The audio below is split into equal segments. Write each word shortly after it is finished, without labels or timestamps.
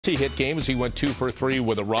He hit games. He went 2 for 3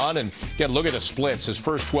 with a run. And again, look at the splits. His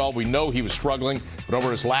first 12, we know he was struggling, but over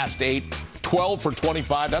his last 8, 12 for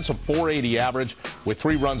 25. That's a 480 average with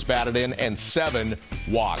 3 runs batted in and 7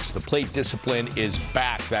 walks. The plate discipline is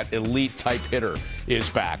back. That elite type hitter is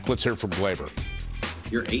back. Let's hear from Gleyber.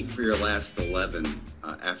 You're 8 for your last 11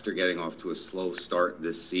 after getting off to a slow start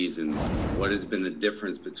this season. What has been the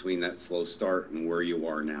difference between that slow start and where you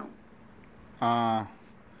are now?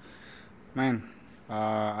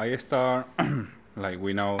 I start like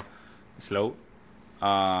we know slow.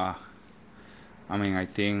 I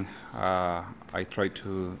think I try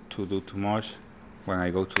to do too much when I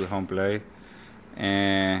go to the home plate,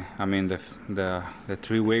 and the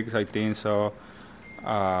 3 weeks I think so.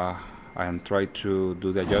 I try to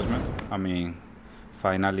do the adjustment.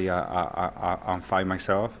 Finally I'm fine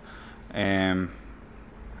myself and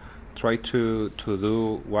try to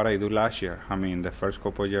do what I do last year. The first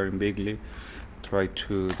couple of years in big league, try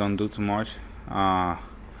to don't do too much.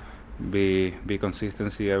 Be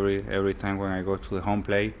consistency every time when I go to the home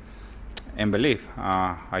plate, and believe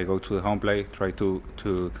I go to the home plate, try to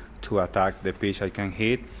attack the pitch I can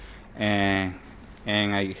hit, and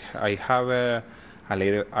I have a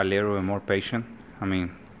little more patient.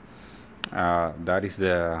 That is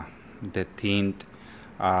the thing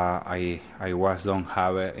I don't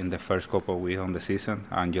have it in the first couple of weeks on the season,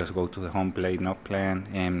 and just go to the home plate, not plan,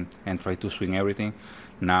 and try to swing everything.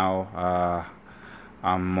 Now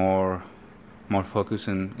I'm more focused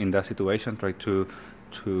in that situation. Try to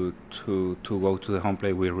go to the home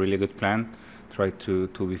plate with really good plan. Try to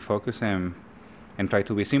be focused and try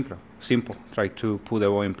to be simple. Try to put the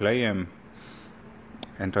ball in play and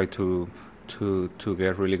try to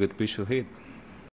get really good pitch to hit.